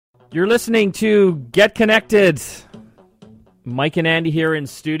You're listening to Get Connected. Mike and Andy here in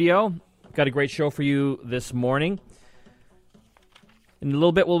studio. Got a great show for you this morning. In a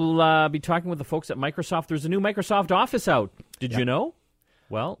little bit, we'll be talking with the folks at Microsoft. There's a new Microsoft Office out. Did you know?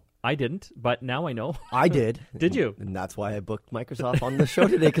 Well, I didn't, but now I know. I did. Did you? And that's why I booked Microsoft on the show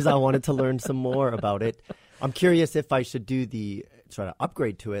today, because I wanted to learn some more about it. I'm curious if I should try to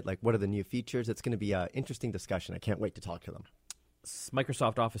upgrade to it. Like, what are the new features? It's going to be an interesting discussion. I can't wait to talk to them. It's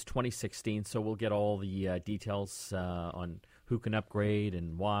Microsoft Office 2016, so we'll get all the details on who can upgrade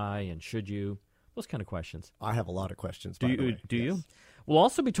and why and should you. Those kind of questions. I have a lot of questions. Do you? We'll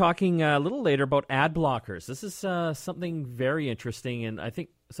also be talking a little later about ad blockers. This is something very interesting, and I think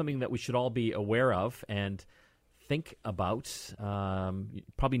something that we should all be aware of and think about.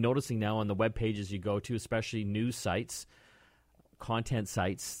 Probably noticing now on the web pages you go to, especially news sites, content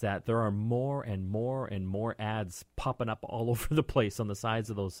sites, that there are more and more and more ads popping up all over the place on the sides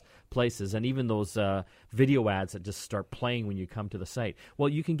of those places, and even those video ads that just start playing when you come to the site. Well,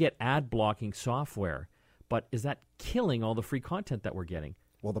 you can get ad blocking software, but is that killing all the free content that we're getting?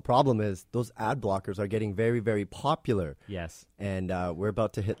 Well, the problem is those ad blockers are getting very, very popular. Yes. And we're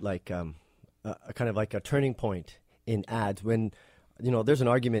about to hit like a kind of like a turning point in ads when, there's an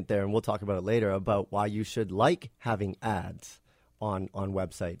argument there, and we'll talk about it later, about why you should like having ads on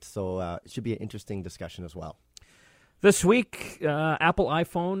websites. So it should be an interesting discussion as well. This week, Apple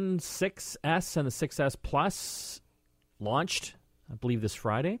iPhone 6S and the 6S Plus launched, I believe, this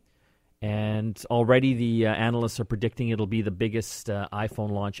Friday. And already the analysts are predicting it'll be the biggest iPhone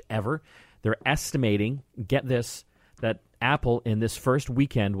launch ever. They're estimating, get this, that Apple in this first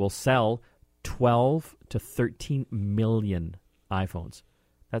weekend will sell 12 to 13 million iPhones.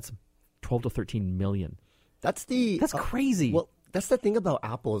 That's 12 to 13 million. That's crazy. Well, that's the thing about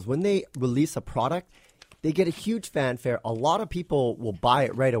Apple is when they release a product, they get a huge fanfare. A lot of people will buy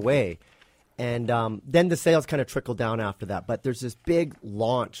it right away. And then the sales kind of trickle down after that. But there's this big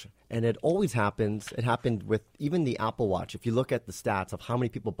launch, and it always happens. It happened with even the Apple Watch. If you look at the stats of how many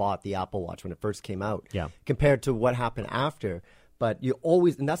people bought the Apple Watch when it first came out, compared to what happened after. But you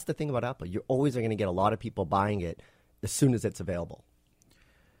always, and that's the thing about Apple, you always are going to get a lot of people buying it as soon as it's available.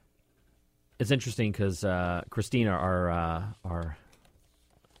 It's interesting because Christina, our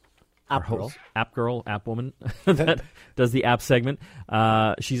app woman that does the app segment,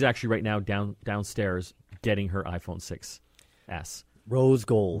 she's actually right now downstairs getting her iPhone 6S. Rose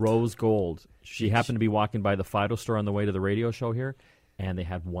gold. She happened to be walking by the Fido store on the way to the radio show here, and they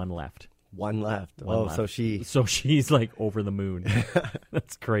had one left. One left. So she's like over the moon.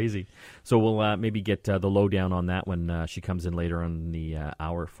 That's crazy. So we'll maybe get the lowdown on that when she comes in later on the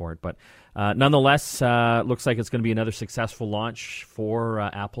hour for it. But nonetheless, looks like it's going to be another successful launch for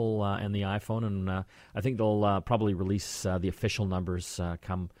Apple and the iPhone. And I think they'll probably release the official numbers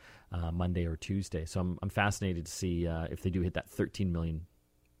come Monday or Tuesday. So I'm fascinated to see if they do hit that 13 million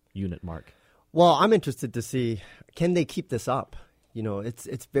unit mark. Well, I'm interested to see, can they keep this up?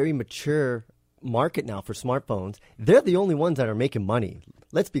 It's very mature market now for smartphones. They're the only ones that are making money.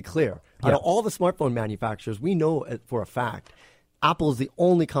 Let's be clear. Out of all the smartphone manufacturers, we know for a fact, Apple is the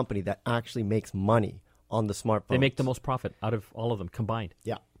only company that actually makes money on the smartphones. They make the most profit out of all of them combined.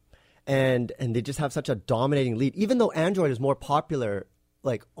 Yeah. And they just have such a dominating lead. Even though Android is more popular,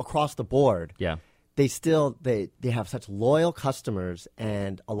 like across the board. Yeah. They have such loyal customers,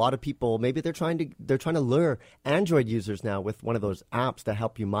 and a lot of people, maybe they're trying to lure Android users now with one of those apps that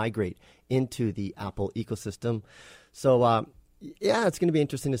help you migrate into the Apple ecosystem. So it's going to be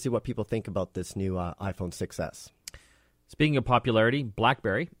interesting to see what people think about this new iPhone 6S. Speaking of popularity,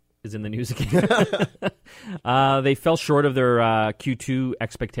 BlackBerry is in the news again. They fell short of their Q2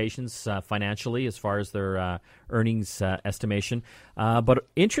 expectations financially as far as their earnings estimation. But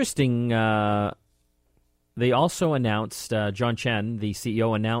interesting, they also announced, John Chen, the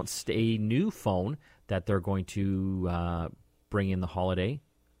CEO, announced a new phone that they're going to bring in the holiday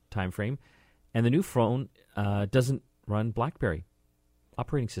timeframe. And the new phone doesn't run BlackBerry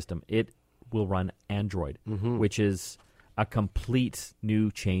operating system. It will run Android, which is a complete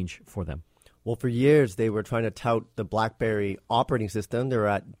new change for them. Well, for years, they were trying to tout the BlackBerry operating system. They're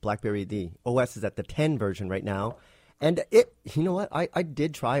at BlackBerry, the OS is at the 10 version right now. And you know what? I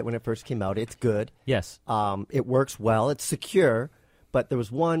did try it when it first came out. It's good. Yes. It works well. It's secure. But there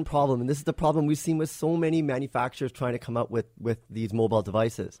was one problem, and this is the problem we've seen with so many manufacturers trying to come out with these mobile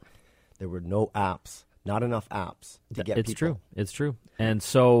devices. There were no apps, not enough apps to get people. It's true. And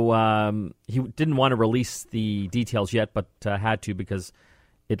so he didn't want to release the details yet, but had to because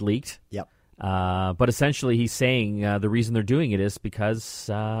it leaked. Yep. But essentially he's saying the reason they're doing it is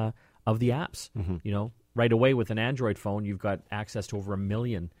because of the apps. You know, right away with an Android phone, you've got access to over 1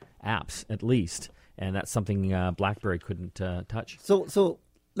 million apps at least, and that's something BlackBerry couldn't touch. So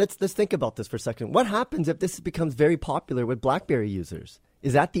let's think about this for a second. What happens if this becomes very popular with BlackBerry users?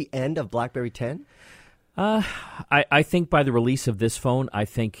 Is that the end of BlackBerry 10? I think by the release of this phone, I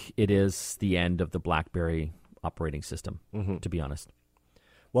think it is the end of the BlackBerry operating system, to be honest.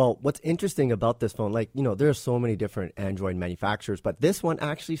 Well, what's interesting about this phone, there are so many different Android manufacturers, but this one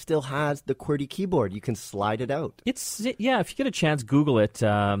actually still has the QWERTY keyboard. You can slide it out. If you get a chance, Google it.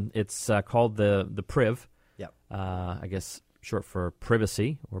 It's called the Priv. Yeah. I guess short for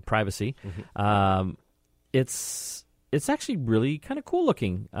privacy or privacy. It's actually really kind of cool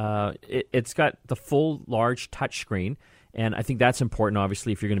looking. It's got the full large touch screen, and I think that's important,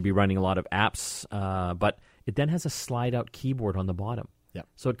 obviously, if you're going to be running a lot of apps. But it then has a slide-out keyboard on the bottom. Yeah.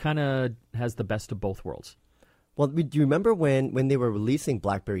 So it kind of has the best of both worlds. Well, do you remember when they were releasing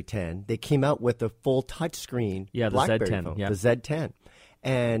BlackBerry 10, they came out with a full touchscreen BlackBerry Z10, phone, yeah. the Z10.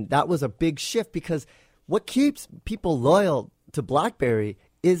 And that was a big shift because what keeps people loyal to BlackBerry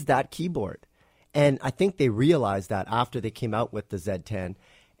is that keyboard. And I think they realized that after they came out with the Z10,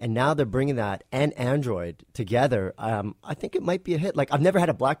 and now they're bringing that and Android together. I think it might be a hit. Like, I've never had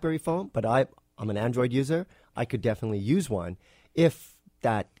a BlackBerry phone, but I'm an Android user. I could definitely use one if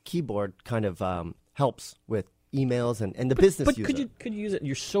that keyboard kind of helps with emails and the business user. But could you use it?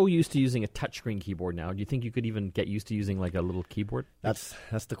 You're so used to using a touchscreen keyboard now. Do you think you could even get used to using like a little keyboard? That's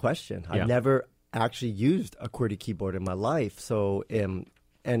the question. Yeah. I've never actually used a QWERTY keyboard in my life, so and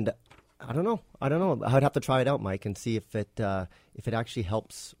I don't know. I'd have to try it out, Mike, and see if it actually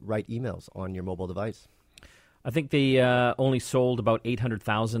helps write emails on your mobile device. I think they only sold about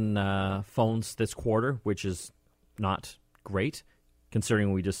 800,000 phones this quarter, which is not great,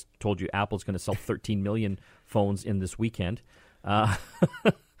 considering we just told you Apple's going to sell 13 million phones in this weekend.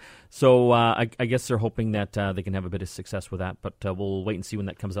 So I guess they're hoping that they can have a bit of success with that, but we'll wait and see when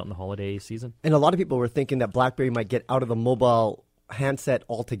that comes out in the holiday season. And a lot of people were thinking that BlackBerry might get out of the mobile handset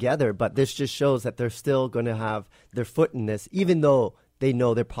altogether, but this just shows that they're still going to have their foot in this, even though they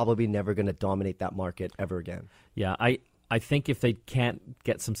know they're probably never going to dominate that market ever again. Yeah, I think if they can't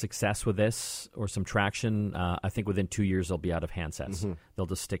get some success with this or some traction, I think within 2 years they'll be out of handsets. They'll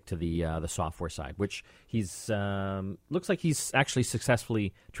just stick to the software side, which he's looks like he's actually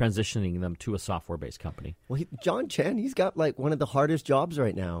successfully transitioning them to a software-based company. Well, John Chen, he's got like one of the hardest jobs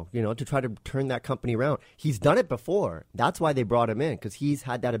right now, to try to turn that company around. He's done it before. That's why they brought him in, because he's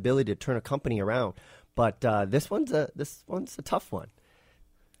had that ability to turn a company around. But this one's a tough one.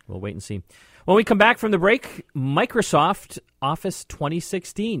 We'll wait and see. When we come back from the break, Microsoft Office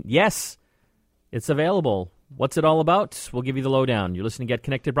 2016. Yes, it's available. What's it all about? We'll give you the lowdown. You're listening to Get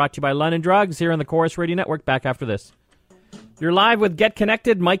Connected, brought to you by London Drugs here on the Chorus Radio Network. Back after this. You're live with Get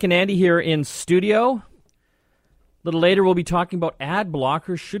Connected. Mike and Andy here in studio. A little later, we'll be talking about ad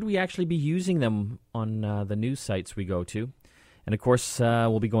blockers. Should we actually be using them on the news sites we go to? And, of course,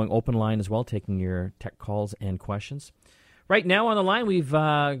 we'll be going open line as well, taking your tech calls and questions. Right now on the line, we've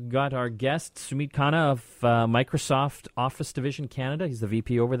got our guest, Sumit Khanna of Microsoft Office Division Canada. He's the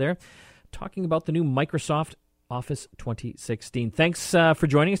VP over there, talking about the new Microsoft Office 2016. Thanks for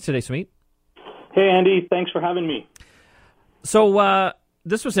joining us today, Sumit. Hey, Andy. Thanks for having me. So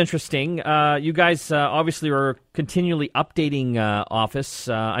this was interesting. You guys obviously are continually updating Office.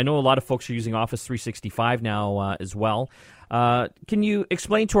 I know a lot of folks are using Office 365 now as well. Can you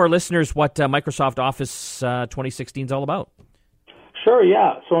explain to our listeners what Microsoft Office 2016 is all about? Sure,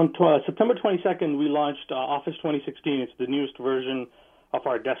 yeah. So on September 22nd, we launched Office 2016. It's the newest version of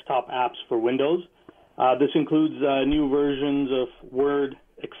our desktop apps for Windows. This includes new versions of Word,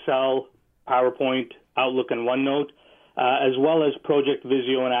 Excel, PowerPoint, Outlook, and OneNote, as well as Project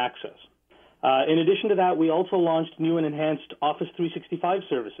Visio and Access. In addition to that, we also launched new and enhanced Office 365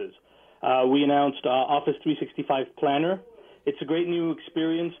 services. We announced Office 365 Planner. It's a great new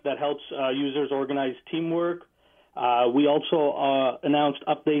experience that helps users organize teamwork. We also announced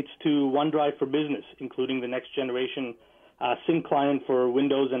updates to OneDrive for Business, including the next generation sync client for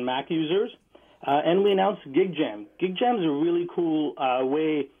Windows and Mac users. And we announced GigJam. GigJam is a really cool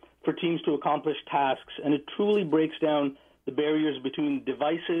way for teams to accomplish tasks, and it truly breaks down the barriers between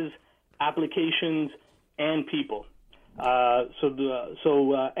devices, applications, and people. And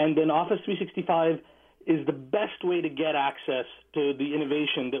then Office 365 is the best way to get access to the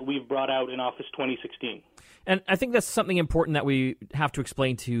innovation that we've brought out in Office 2016. And I think that's something important that we have to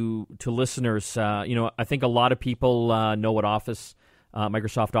explain to listeners. I think a lot of people know what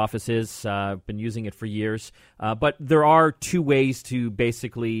Microsoft Office is. I've been using it for years. But there are two ways to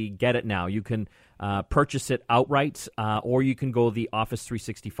basically get it now. You can purchase it outright, or you can go the Office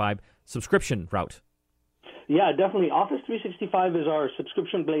 365 subscription route. Yeah, definitely. Office 365 is our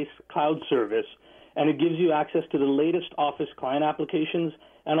subscription-based cloud service, and it gives you access to the latest Office client applications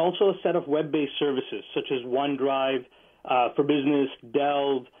and also a set of web-based services such as OneDrive for Business,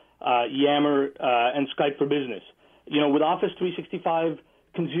 Delve, Yammer, and Skype for Business. With Office 365,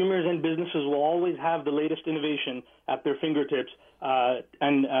 consumers and businesses will always have the latest innovation at their fingertips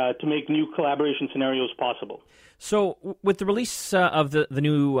and to make new collaboration scenarios possible. So with the release of the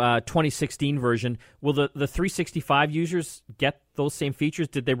new 2016 version, will the 365 users get those same features?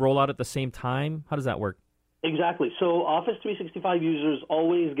 Did they roll out at the same time? How does that work? Exactly. So Office 365 users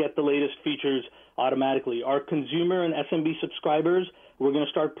always get the latest features automatically. Our consumer and SMB subscribers, we're going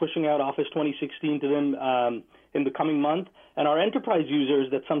to start pushing out Office 2016 to them in the coming month. And our enterprise users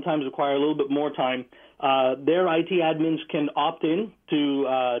that sometimes require a little bit more time, their IT admins can opt in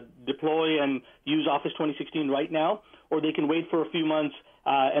to deploy and use Office 2016 right now, or they can wait for a few months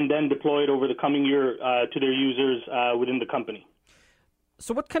and then deploy it over the coming year to their users within the company.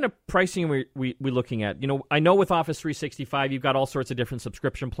 So what kind of pricing are we looking at? I know with Office 365, you've got all sorts of different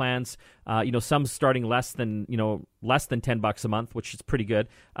subscription plans. Some starting less than $10 a month, which is pretty good.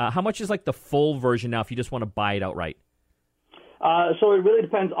 How much is like the full version now if you just want to buy it outright? So it really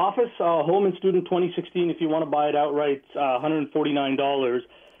depends. Office Home and Student 2016, if you want to buy it outright, $149.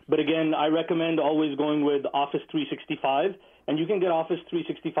 But again, I recommend always going with Office 365, and you can get Office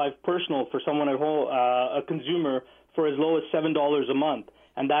 365 Personal for someone at home, a consumer, for as low as $7 a month.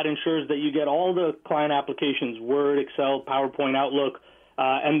 And that ensures that you get all the client applications, Word, Excel, PowerPoint, Outlook,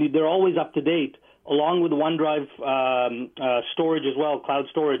 and they're always up to date, along with OneDrive storage as well, cloud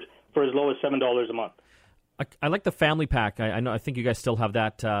storage, for as low as $7 a month. I like the family pack. I think you guys still have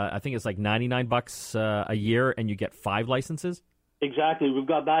that. I think it's like $99 a year, and you get 5 licenses. Exactly. We've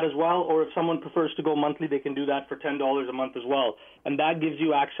got that as well. Or if someone prefers to go monthly, they can do that for $10 a month as well. And that gives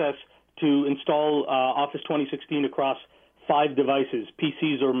you access to install Office 2016 across 5 devices,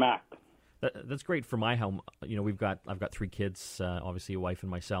 PCs or Mac. That's great for my home. I've got 3 kids, obviously a wife and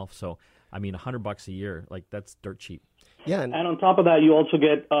myself. So I mean, $100 a year, like that's dirt cheap. Yeah, and on top of that, you also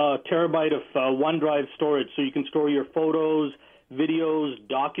get a terabyte of OneDrive storage, so you can store your photos, videos,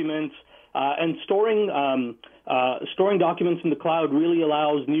 documents, and storing documents in the cloud really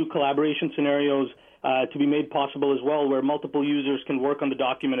allows new collaboration scenarios to be made possible as well, where multiple users can work on the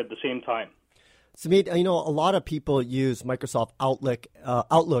document at the same time. Sumit, a lot of people use Microsoft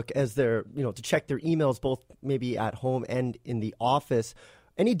Outlook as their, to check their emails, both maybe at home and in the office.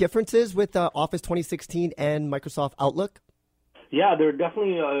 Any differences with Office 2016 and Microsoft Outlook? Yeah, there are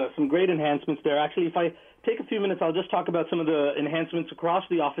definitely some great enhancements there. Actually, if I take a few minutes, I'll just talk about some of the enhancements across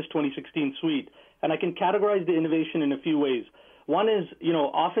the Office 2016 suite, and I can categorize the innovation in a few ways. One is,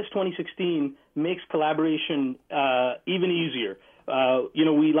 Office 2016 makes collaboration even easier.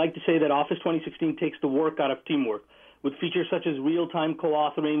 We like to say that Office 2016 takes the work out of teamwork with features such as real-time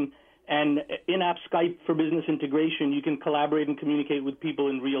co-authoring and in-app Skype for business integration. You can collaborate and communicate with people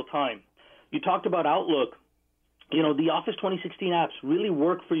in real time. You talked about Outlook. The Office 2016 apps really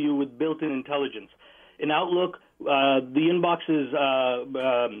work for you with built-in intelligence. In Outlook, the inbox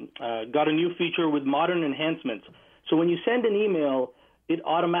got a new feature with modern enhancements. So when you send an email, it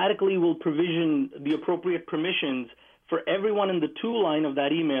automatically will provision the appropriate permissions for everyone in the to line of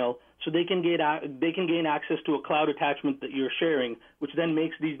that email, so they can gain access to a cloud attachment that you're sharing, which then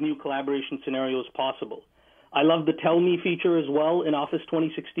makes these new collaboration scenarios possible. I love the Tell Me feature as well in Office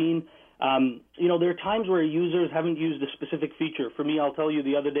 2016. There are times where users haven't used a specific feature. For me, I'll tell you,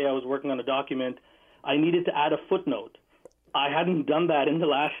 the other day I was working on a document. I needed to add a footnote. I hadn't done that in the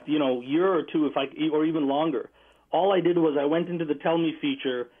last, year or two, or even longer. All I did was I went into the Tell Me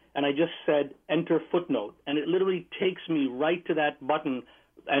feature and I just said enter footnote, and it literally takes me right to that button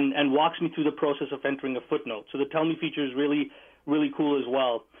and walks me through the process of entering a footnote. So the Tell Me feature is really, really cool as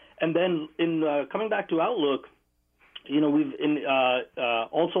well. And then in coming back to Outlook, we've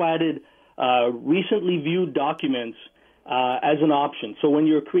also added recently viewed documents as an option. So when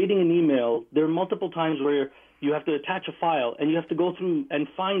you're creating an email, there are multiple times where you have to attach a file, and you have to go through and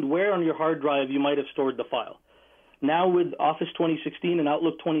find where on your hard drive you might have stored the file. Now with Office 2016 and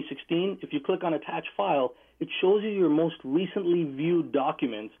Outlook 2016, if you click on Attach File, it shows you your most recently viewed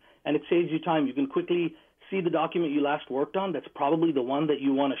documents, and it saves you time. You can quickly see the document you last worked on. That's probably the one that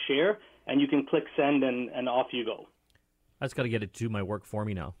you want to share, and you can click Send, and off you go. I just got to get it to do my work for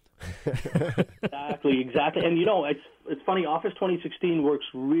me now. Exactly. And it's funny, Office 2016 works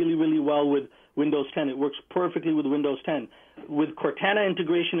really, really well with Windows 10. It works perfectly with Windows 10. With Cortana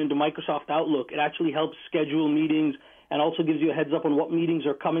integration into Microsoft Outlook, it actually helps schedule meetings and also gives you a heads up on what meetings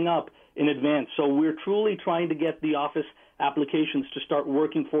are coming up in advance. So we're truly trying to get the Office applications to start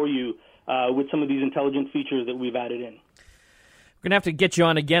working for you with some of these intelligent features that we've added in. We're going to have to get you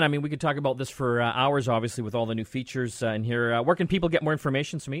on again. I mean, we could talk about this for hours, obviously, with all the new features in here. Where can people get more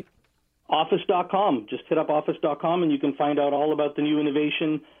information, Sumit? Office.com. Just hit up Office.com and you can find out all about the new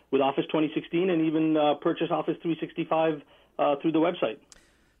innovation with Office 2016 and even purchase Office 365 through the website.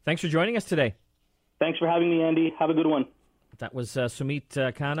 Thanks for joining us today. Thanks for having me, Andy. Have a good one. That was Sumit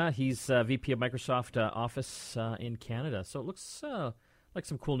Khanna. He's VP of Microsoft Office in Canada. So it looks like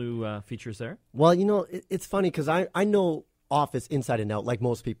some cool new features there. Well, it's funny because I know Office inside and out like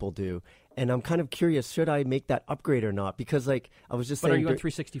most people do. And I'm kind of curious, should I make that upgrade or not? Because I was just saying... But are you on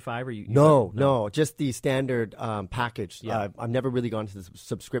 365? Or No, just the standard package. Yeah. I've never really gone to the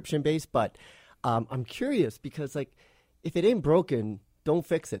subscription base, but I'm curious because if it ain't broken, don't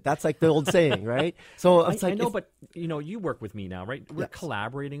fix it. That's like the old saying, right? So it's I know, but you work with me now, right? We're Yes.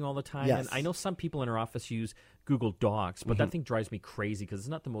 collaborating all the time, Yes. and I know some people in our office use Google Docs, but that thing drives me crazy because it's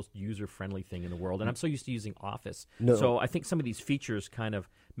not the most user-friendly thing in the world, and I'm so used to using Office. No. So I think some of these features kind of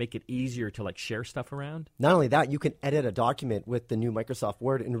make it easier to share stuff around. Not only that, you can edit a document with the new Microsoft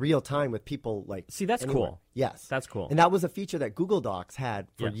Word in real time with people See, that's anywhere. cool. Yes. That's cool. And that was a feature that Google Docs had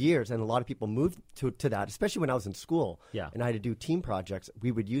for Yeah. years, and a lot of people moved to that, especially when I was in school. Yeah. And I had to do team projects.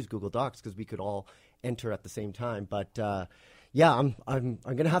 We would use Google Docs because we could all enter at the same time. But I'm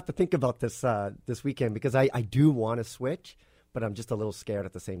going to have to think about this this weekend because I do want to switch, but I'm just a little scared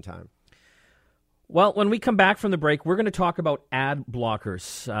at the same time. Well, when we come back from the break, we're going to talk about ad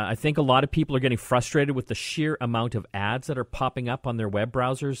blockers. I think a lot of people are getting frustrated with the sheer amount of ads that are popping up on their web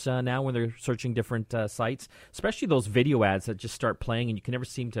browsers now when they're searching different sites, especially those video ads that just start playing and you can never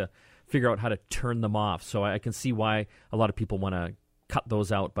seem to figure out how to turn them off. So I can see why a lot of people want to cut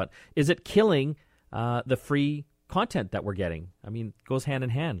those out. But is it killing the free content that we're getting? I mean, it goes hand in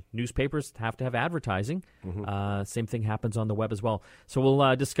hand. Newspapers have to have advertising. Same thing happens on the web as well. So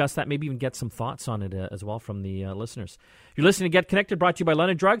we'll discuss that, maybe even get some thoughts on it as well from the listeners. You're listening to Get Connected, brought to you by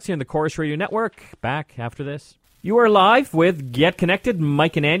London Drugs here in the Chorus Radio Network. Back after this. You are live with Get Connected.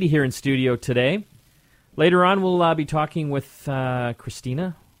 Mike and Andy here in studio today. Later on, we'll be talking with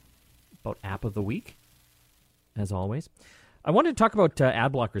Christina about App of the Week, as always. I wanted to talk about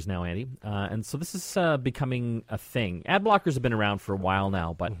ad blockers now, Andy. And so this is becoming a thing. Ad blockers have been around for a while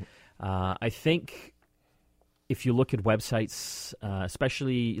now, but I think if you look at websites,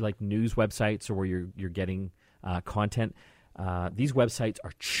 especially like news websites or where you're getting content, these websites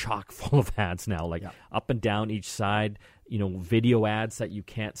are chock full of ads now, up and down each side, video ads that you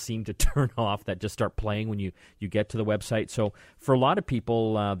can't seem to turn off that just start playing when you get to the website. So for a lot of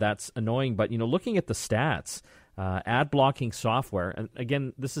people, that's annoying. But, looking at the stats, ad blocking software, and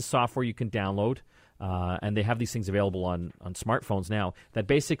again, this is software you can download, and they have these things available on smartphones now that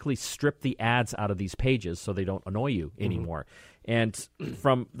basically strip the ads out of these pages so they don't annoy you anymore. And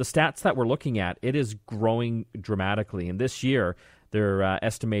from the stats that we're looking at, it is growing dramatically. And this year, they're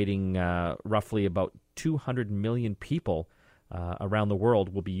estimating roughly about 200 million people around the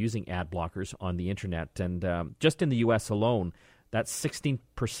world will be using ad blockers on the internet. And just in the U.S. alone, that's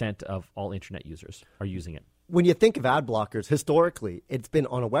 16% of all internet users are using it. When you think of ad blockers, historically, it's been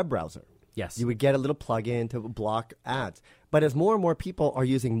on a web browser. Yes. You would get a little plug-in to block ads. But as more and more people are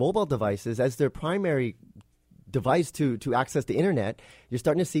using mobile devices as their primary device to access the internet, you're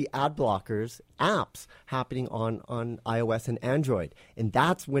starting to see ad blockers, apps happening on iOS and Android. And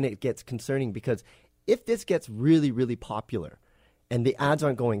that's when it gets concerning because if this gets really, really popular and the ads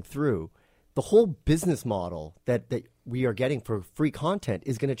aren't going through, the whole business model that we are getting for free content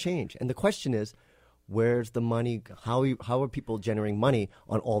is going to change. And the question is, where's the money? How are people generating money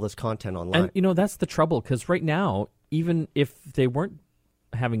on all this content online? And, that's the trouble because right now, even if they weren't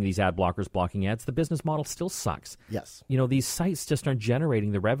having these ad blockers blocking ads, the business model still sucks. Yes. These sites just aren't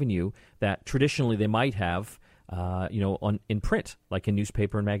generating the revenue that traditionally they might have, in print, like in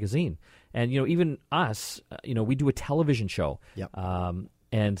newspaper and magazine. And, even us, we do a television show. Yep.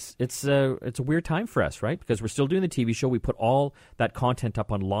 And it's a weird time for us, right? Because we're still doing the TV show. We put all that content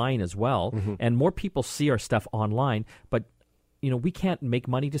up online as well. And more people see our stuff online. But, we can't make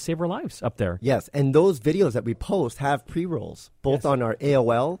money to save our lives up there. Yes, and those videos that we post have pre-rolls, both on our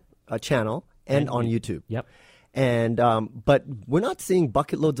AOL channel and on YouTube. Yep. And but we're not seeing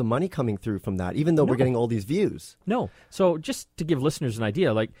bucket loads of money coming through from that, even though we're getting all these views. No. So just to give listeners an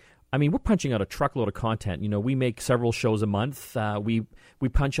idea, we're punching out a truckload of content. We make several shows a month. We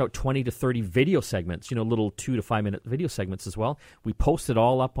punch out 20 to 30 video segments, little 2 to 5 minute video segments as well. We post it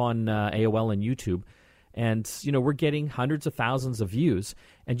all up on AOL and YouTube. And, we're getting hundreds of thousands of views.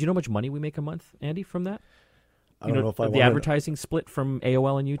 And do you know how much money we make a month, Andy, from that? I don't know if I the advertising split from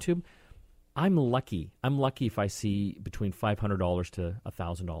AOL and YouTube. I'm lucky. I'm lucky if I see between $500 to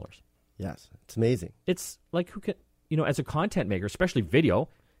 $1,000. Yes, it's amazing. It's like who can, as a content maker, especially video's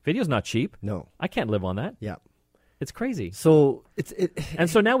not cheap. No. I can't live on that. Yeah. It's crazy. So And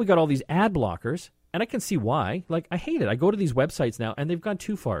so now we got all these ad blockers, and I can see why. Like, I hate it. I go to these websites now, and they've gone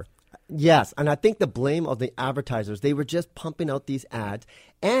too far. Yes, and I think the blame of the advertisers, they were just pumping out these ads,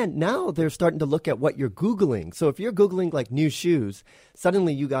 and now they're starting to look at what you're Googling. So if you're Googling like new shoes,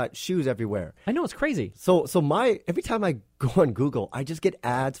 suddenly you got shoes everywhere. I know, it's crazy. So every time I go on Google, I just get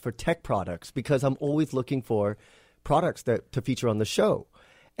ads for tech products because I'm always looking for products to feature on the show.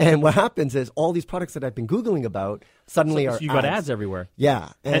 And what happens is all these products that I've been Googling about suddenly are you got ads everywhere. Yeah.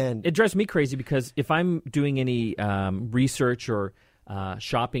 And it drives me crazy because if I'm doing any research or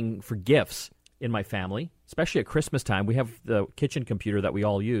shopping for gifts in my family, especially at Christmas time, we have the kitchen computer that we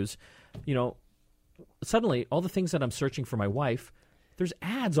all use. Suddenly all the things that I'm searching for my wife, there's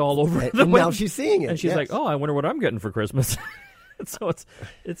ads all over the and web. now she's seeing it. And she's yes. like, "Oh, I wonder what I'm getting for Christmas." So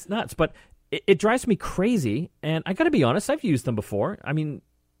it's nuts, but it drives me crazy. And I got to be honest, I've used them before. I mean,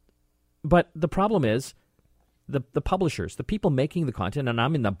 but the problem is the publishers, the people making the content, and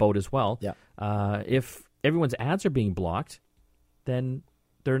I'm in that boat as well. Yeah. If everyone's ads are being blocked, then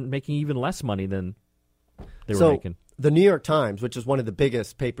they're making even less money than they were making. The New York Times, which is one of the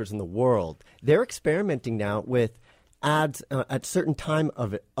biggest papers in the world, they're experimenting now with ads at certain time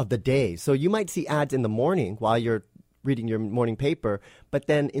of the day. So you might see ads in the morning while you're reading your morning paper, but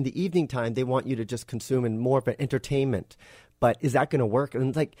then in the evening time, they want you to just consume in more of an entertainment. But is that going to work? And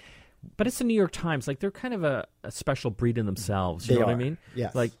it's like, but it's the New York Times. Like, they're kind of a special breed in themselves. You They know what I are. mean?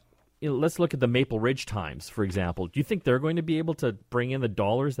 Yes. Like, let's look at the Maple Ridge Times, for example. Do you think they're going to be able to bring in the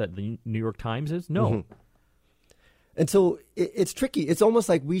dollars that the New York Times is? No. Mm-hmm. And so it's tricky. It's almost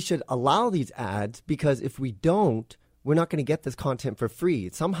like we should allow these ads because if we don't, we're not going to get this content for free.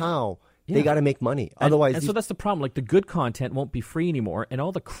 Somehow they got to make money. Otherwise, and so that's the problem. Like, the good content won't be free anymore, and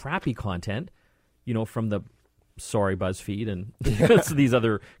all the crappy content, from the BuzzFeed and these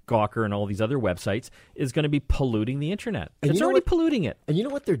other Gawker and all these other websites is going to be polluting the internet. And it's already polluting it. And you know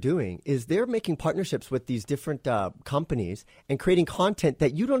what they're doing is they're making partnerships with these different companies and creating content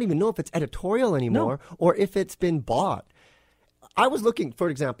that you don't even know if it's editorial anymore or if it's been bought. I was looking, for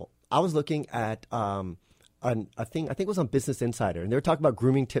example, at a thing, I think it was on Business Insider, and they were talking about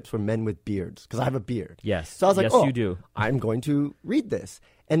grooming tips for men with beards because I have a beard. Yes. So I was like, yes, oh, you do. I'm going to read this.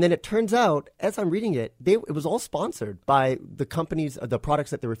 And then it turns out, as I'm reading it, it was all sponsored by the companies, the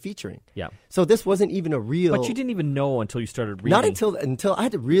products that they were featuring. Yeah. So this wasn't even a real. But you didn't even know until you started reading. Not until I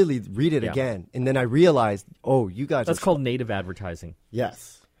had to really read it again, and then I realized, oh, you guys. That's called native advertising.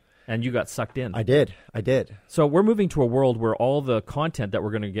 Yes. And you got sucked in. I did. So we're moving to a world where all the content that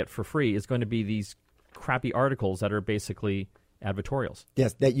we're going to get for free is going to be these crappy articles that are basically advertorials.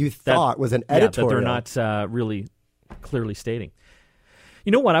 Yes, that you thought was an editorial. That they're not really clearly stating.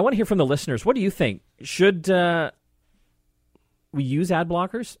 You know what? I want to hear from the listeners. What do you think? Should we use ad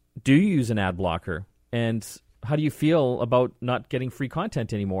blockers? Do you use an ad blocker? And how do you feel about not getting free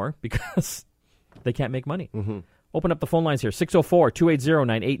content anymore because they can't make money? Mm-hmm. Open up the phone lines here,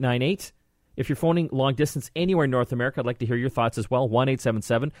 604-280-9898. If you're phoning long distance anywhere in North America, I'd like to hear your thoughts as well,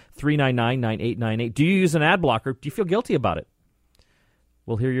 1-877-399-9898. Do you use an ad blocker? Do you feel guilty about it?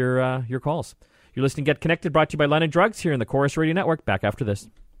 We'll hear your calls. You're listening to Get Connected, brought to you by London Drugs here in the Chorus Radio Network. Back after this.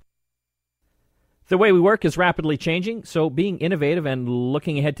 The way we work is rapidly changing, so being innovative and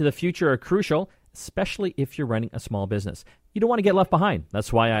looking ahead to the future are crucial, especially if you're running a small business. You don't want to get left behind.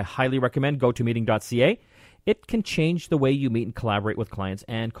 That's why I highly recommend GoToMeeting.ca. It can change the way you meet and collaborate with clients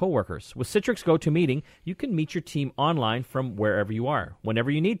and coworkers. With Citrix GoToMeeting, you can meet your team online from wherever you are, whenever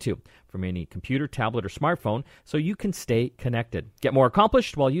you need to, from any computer, tablet, or smartphone, so you can stay connected. Get more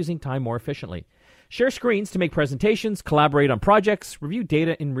accomplished while using time more efficiently. Share screens to make presentations, collaborate on projects, review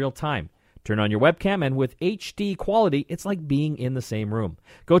data in real time. Turn on your webcam, and with HD quality, it's like being in the same room.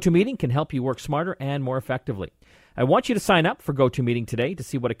 GoToMeeting can help you work smarter and more effectively. I want you to sign up for GoToMeeting today to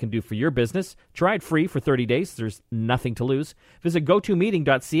see what it can do for your business. Try it free for 30 days. There's nothing to lose. Visit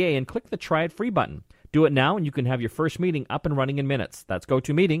GoToMeeting.ca and click the Try It Free button. Do it now, and you can have your first meeting up and running in minutes. That's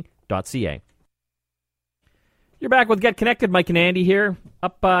GoToMeeting.ca. You're back with Get Connected. Mike and Andy here.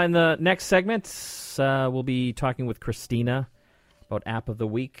 Up in the next segment, we'll be talking with Christina about App of the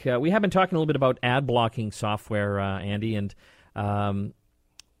Week. We have been talking a little bit about ad blocking software, Andy, and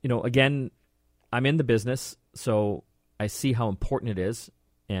again, I'm in the business, so I see how important it is,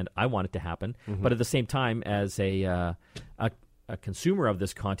 and I want it to happen. Mm-hmm. But at the same time, as a consumer of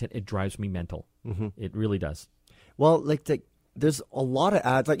this content, it drives me mental. Mm-hmm. It really does. Well, there's a lot of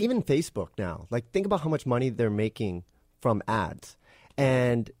ads, like even Facebook now. Like, think about how much money they're making from ads.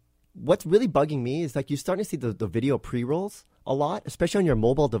 And what's really bugging me is, like, you're starting to see the video pre-rolls a lot, especially on your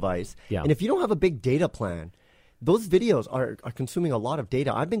mobile device. Yeah. And if you don't have a big data plan, those videos are consuming a lot of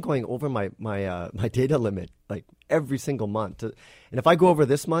data. I've been going over my data limit like every single month. And if I go over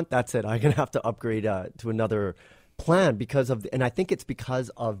this month, that's it. I'm going to have to upgrade to another plan and I think it's because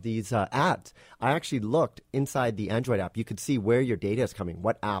of these ads. I actually looked inside the Android app. You could see where your data is coming,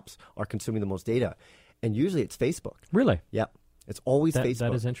 what apps are consuming the most data. And usually it's Facebook. Really? Yeah. It's always Facebook.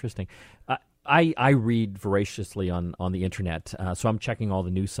 That is interesting. I read voraciously on the internet, so I'm checking all the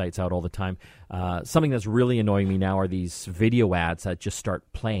news sites out all the time. Something that's really annoying me now are these video ads that just start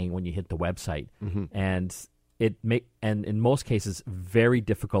playing when you hit the website, and and in most cases very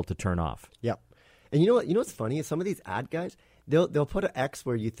difficult to turn off. Yeah, and you know what's funny is some of these ad guys they'll put an X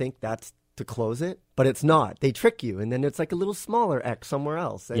where you think that's to close it, but it's not. They trick you, and then it's like a little smaller X somewhere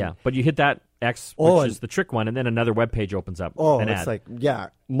else. And yeah, but you hit that X, which is the trick one, and then another web page opens up. Oh, an it's ad. like, yeah,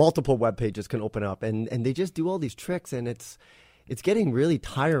 multiple web pages can open up, and they just do all these tricks, and it's getting really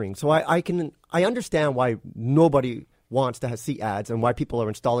tiring. So I understand why nobody wants to see ads and why people are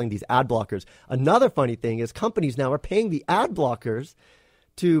installing these ad blockers. Another funny thing is companies now are paying the ad blockers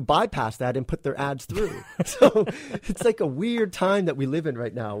to bypass that and put their ads through. So it's like a weird time that we live in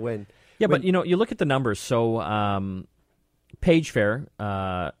right now when... Yeah, but you look at the numbers. So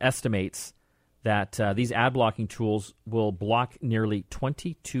PageFair estimates that these ad blocking tools will block nearly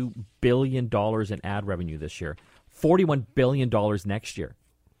 $22 billion in ad revenue this year, $41 billion next year.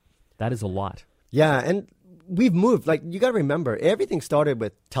 That is a lot. Yeah, and we've moved. Like, you got to remember, everything started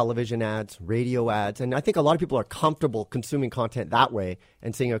with television ads, radio ads, and I think a lot of people are comfortable consuming content that way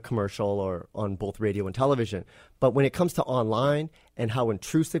and seeing a commercial or on both radio and television. But when it comes to online and how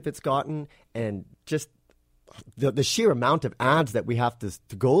intrusive it's gotten and just the sheer amount of ads that we have to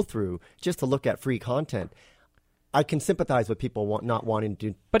go through just to look at free content, I can sympathize with people not wanting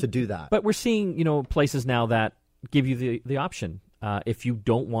to do that. But we're seeing, places now that give you the option. If you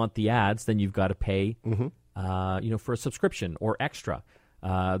don't want the ads, then you've got to pay, for a subscription or extra.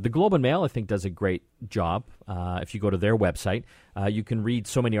 The Globe and Mail, I think, does a great job. If you go to their website, you can read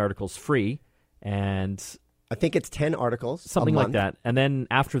so many articles free, and I think it's 10 articles, something a like month. that. And then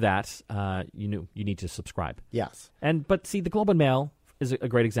after that, you need to subscribe. Yes. But see, the Globe and Mail is a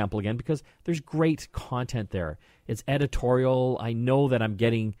great example again because there's great content there. It's editorial. I know that I'm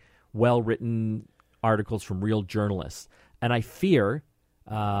getting well-written articles from real journalists. And I fear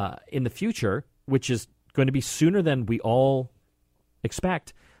in the future, which is going to be sooner than we all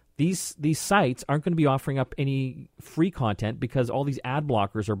expect, these sites aren't going to be offering up any free content because all these ad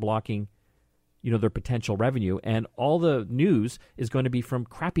blockers are blocking their potential revenue. And all the news is going to be from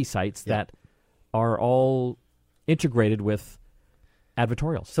crappy sites that are all integrated with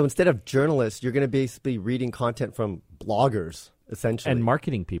advertorials. So instead of journalists, you're going to basically reading content from bloggers, essentially. And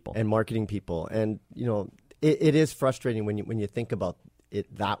marketing people. And, it is frustrating when you think about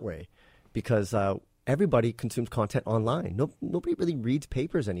it that way because everybody consumes content online. Nobody really reads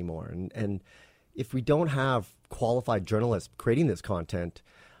papers anymore. And if we don't have qualified journalists creating this content,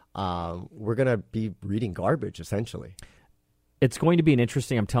 we're going to be reading garbage, essentially. It's going to be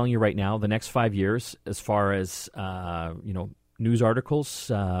I'm telling you right now, the next 5 years, as far as, news articles,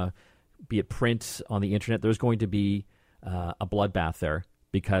 be it print on the internet, there's going to be a bloodbath there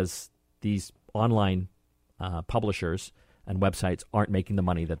because these online publishers and websites aren't making the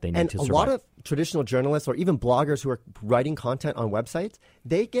money that they need to survive. And a lot of traditional journalists or even bloggers who are writing content on websites,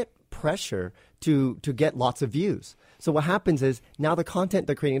 they get pressure to get lots of views. So what happens is now the content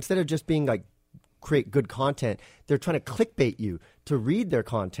they're creating, instead of just being like create good content, they're trying to clickbait you to read their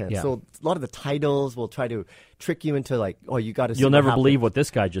content. Yeah. So a lot of the titles will try to trick you into like, oh, you got to see You'll what never happens. believe what this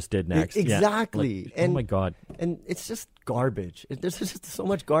guy just did next. Exactly. Yeah. Like, oh my God. And it's just garbage. There's just so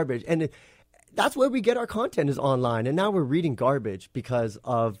much garbage. And that's where we get our content is online. And now we're reading garbage because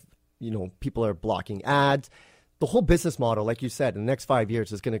of, people are blocking ads. The whole business model, like you said, in the next 5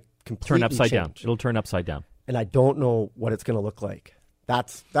 years is going to completely turn upside change. down. It'll turn upside down. And I don't know what it's going to look like.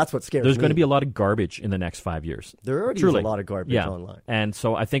 That's what scares me. There's going to be a lot of garbage in the next 5 years. There already Truly. is a lot of garbage online. And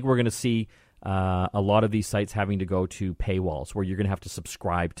so I think we're going to see a lot of these sites having to go to paywalls where you're going to have to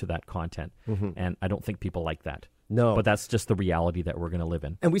subscribe to that content. And I don't think people like that. No. But that's just the reality that we're going to live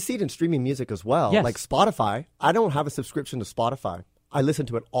in. And we see it in streaming music as well. Yes. Like Spotify. I don't have a subscription to Spotify. I listen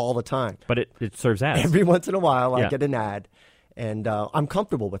to it all the time. But it serves ads. Every once in a while, I Yeah. get an ad. And I'm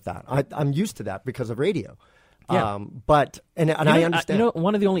comfortable with that. I'm used to that because of radio. Yeah. But I understand.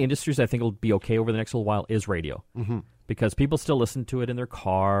 One of the only industries I think will be okay over the next little while is radio. Because people still listen to it in their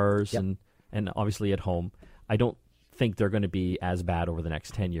cars and obviously at home. I don't think they're going to be as bad over the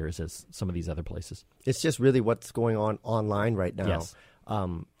next 10 years as some of these other places. It's just really what's going on online right now. Yes.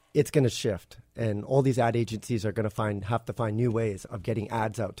 it's going to shift, and all these ad agencies are going to have to find new ways of getting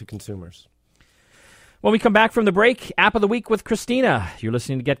ads out to consumers. When we come back from the break, App of the Week with Christina. You're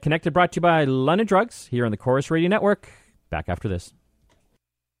listening to Get Connected, brought to you by London Drugs, here on the Chorus Radio Network. Back after this.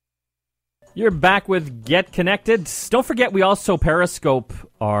 You're back with Get Connected. Don't forget, we also Periscope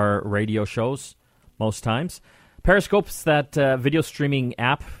our radio shows most times. Periscope's that video streaming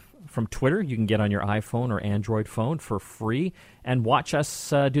app from Twitter you can get on your iPhone or Android phone for free and watch us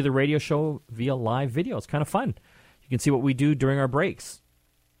do the radio show via live video. It's kind of fun. You can see what we do during our breaks,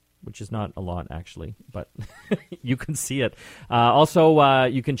 which is not a lot, actually, but you can see it. Also,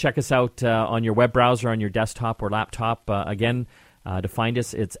 you can check us out on your web browser, on your desktop or laptop. Again, to find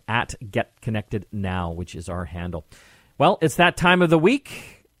us, it's at Get Connected Now, which is our handle. Well, it's that time of the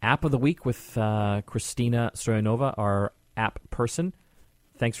week. App of the Week with Christina Stoyanova, our app person.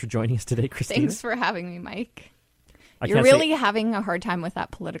 Thanks for joining us today, Christina. Thanks for having me, Mike. You're really having a hard time with that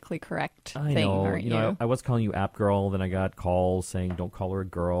politically correct thing, aren't you? I was calling you app girl, then I got calls saying don't call her a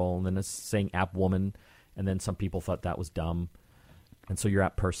girl, and then it's saying app woman, and then some people thought that was dumb. And so you're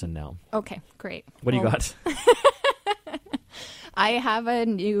app person now. Okay, great. What do you got? I have a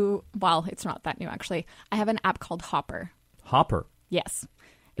new, well, it's not that new actually. I have an app called Hopper. Hopper? Yes.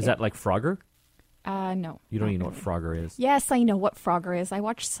 Is that like Frogger? No. You don't even know what Frogger is? Yes, I know what Frogger is. I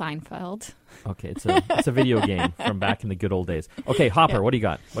watched Seinfeld. Okay, it's a video game from back in the good old days. Okay, Hopper, yeah. What do you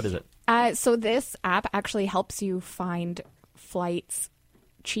got? What is it? So this app actually helps you find flights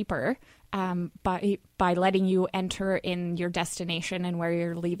cheaper by letting you enter in your destination and where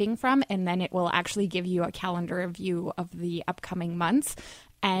you're leaving from, and then it will actually give you a calendar view of the upcoming months,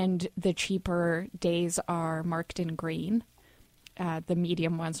 and the cheaper days are marked in green. The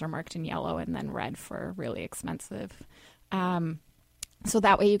medium ones are marked in yellow, and then red for really expensive. So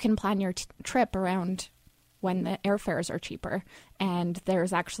that way you can plan your trip around when the airfares are cheaper. And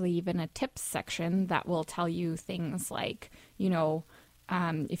there's actually even a tips section that will tell you things like,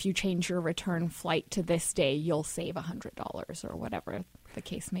 if you change your return flight to this day, you'll save $100 or whatever the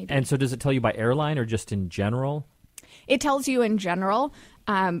case may be. And so does it tell you by airline or just in general? It tells you in general,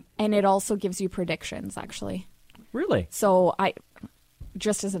 and it also gives you predictions, actually. Really? So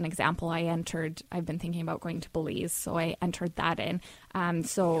just as an example, I've been thinking about going to Belize, so I entered that in.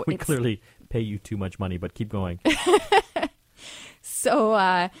 We clearly pay you too much money, but keep going.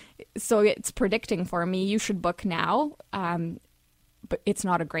 So it's predicting for me, you should book now, but it's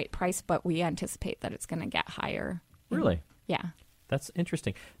not a great price, but we anticipate that it's going to get higher. Really? Yeah. That's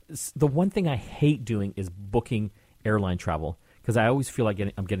interesting. The one thing I hate doing is booking airline travel, because I always feel like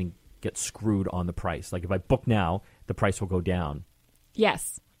I'm get screwed on the price. Like if I book now, the price will go down.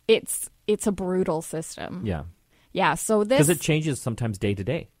 Yes, it's a brutal system. Yeah. Yeah, so this... Because it changes sometimes day to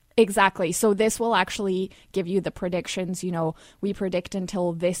day. Exactly. So this will actually give you the predictions. We predict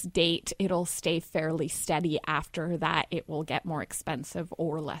until this date, it'll stay fairly steady. After that, it will get more expensive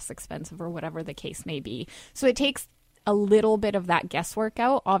or less expensive or whatever the case may be. So it takes a little bit of that guesswork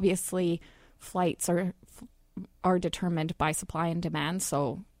out. Obviously, flights are determined by supply and demand,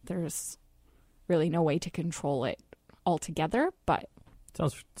 so there's really no way to control it altogether, but...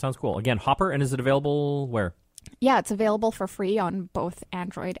 Sounds cool. Again, Hopper, and is it available where? Yeah, it's available for free on both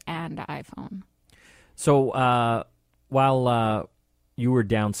Android and iPhone. So while you were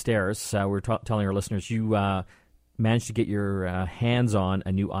downstairs, we were telling our listeners, you managed to get your hands on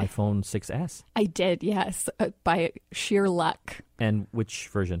a new iPhone 6S. I did, yes, by sheer luck. And which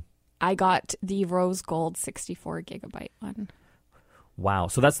version? I got the rose gold 64 gigabyte one. Wow.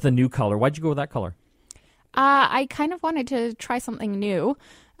 So that's the new color. Why'd you go with that color? I kind of wanted to try something new.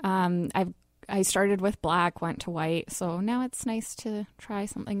 I started with black, went to white, so now it's nice to try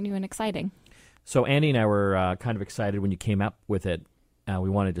something new and exciting. So Andy and I were kind of excited when you came up with it. We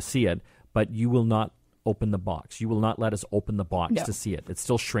wanted to see it, but you will not open the box. You will not let us open the box to see it. It's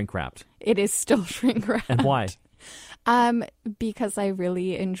still shrink wrapped. It is still shrink wrapped. And why? Because I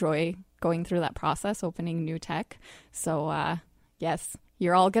really enjoy going through that process, opening new tech. So, yes,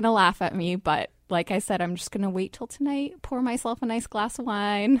 you're all going to laugh at me, but like I said, I'm just going to wait till tonight, pour myself a nice glass of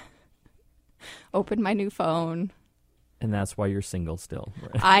wine, open my new phone. And that's why you're single still.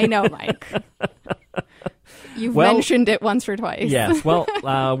 Right? I know, Mike. You've mentioned it once or twice. Yes. Well,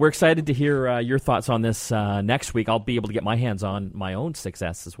 we're excited to hear your thoughts on this next week. I'll be able to get my hands on my own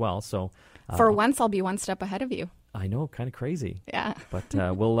 6S as well. So for once, I'll be one step ahead of you. I know, kind of crazy. Yeah. But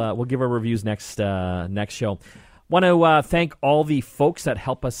we'll give our reviews next show. Want to thank all the folks that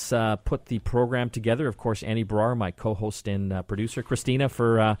help us put the program together. Of course, Annie Brar, my co-host and producer, Christina,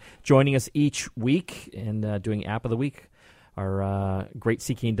 for joining us each week and doing App of the Week. Our great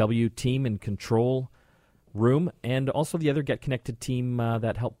CKNW team in control, room, and also the other Get Connected team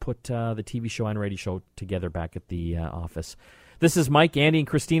that helped put the TV show and radio show together back at the office. This is Mike, Andy, and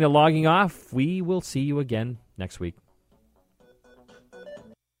Christina logging off. We will see you again next week.